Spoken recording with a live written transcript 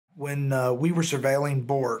When we were surveilling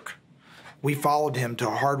Bork, we followed him to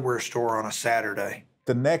a hardware store on a Saturday.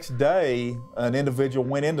 The next day, an individual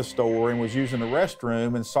went in the store and was using the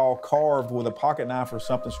restroom and saw carved with a pocket knife or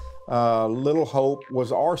something, Little Hope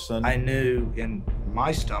Was Arson. I knew in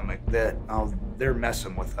my stomach that they're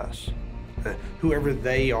messing with us. Whoever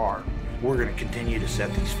they are, we're going to continue to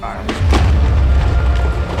set these fires.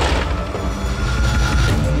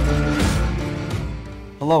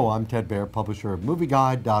 Hello, I'm Ted Baer, publisher of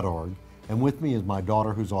Movieguide.org, and with me is my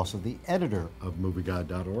daughter, who's also the editor of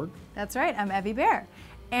Movieguide.org. That's right, I'm Evie Baer.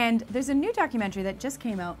 And there's a new documentary that just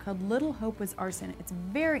came out called Little Hope Was Arson. It's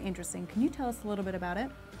very interesting. Can you tell us a little bit about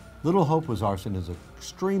it? Little Hope Was Arson is an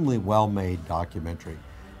extremely well-made documentary.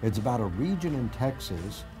 It's about a region in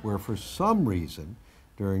Texas where, for some reason,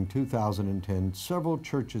 during 2010, several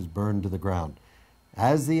churches burned to the ground.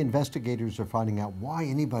 As the investigators are finding out why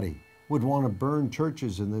anybody would want to burn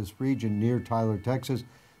churches in this region near Tyler, Texas,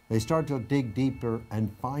 they start to dig deeper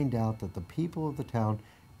and find out that the people of the town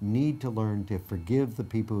need to learn to forgive the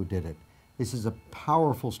people who did it. This is a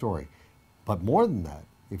powerful story. But more than that,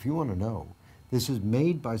 if you want to know, this is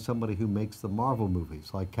made by somebody who makes the Marvel movies,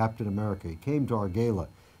 like Captain America. He came to our gala,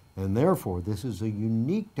 and therefore this is a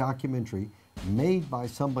unique documentary made by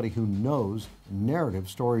somebody who knows narrative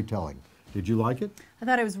storytelling. Did you like it? I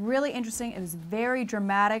thought it was really interesting. It was very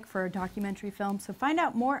dramatic for a documentary film, so find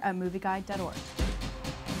out more at Movieguide.org.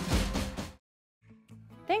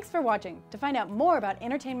 Thanks for watching. To find out more about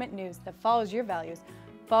entertainment news that follows your values,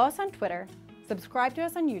 follow us on Twitter, subscribe to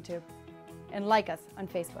us on YouTube, and like us on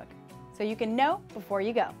Facebook, so you can know before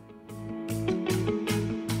you go.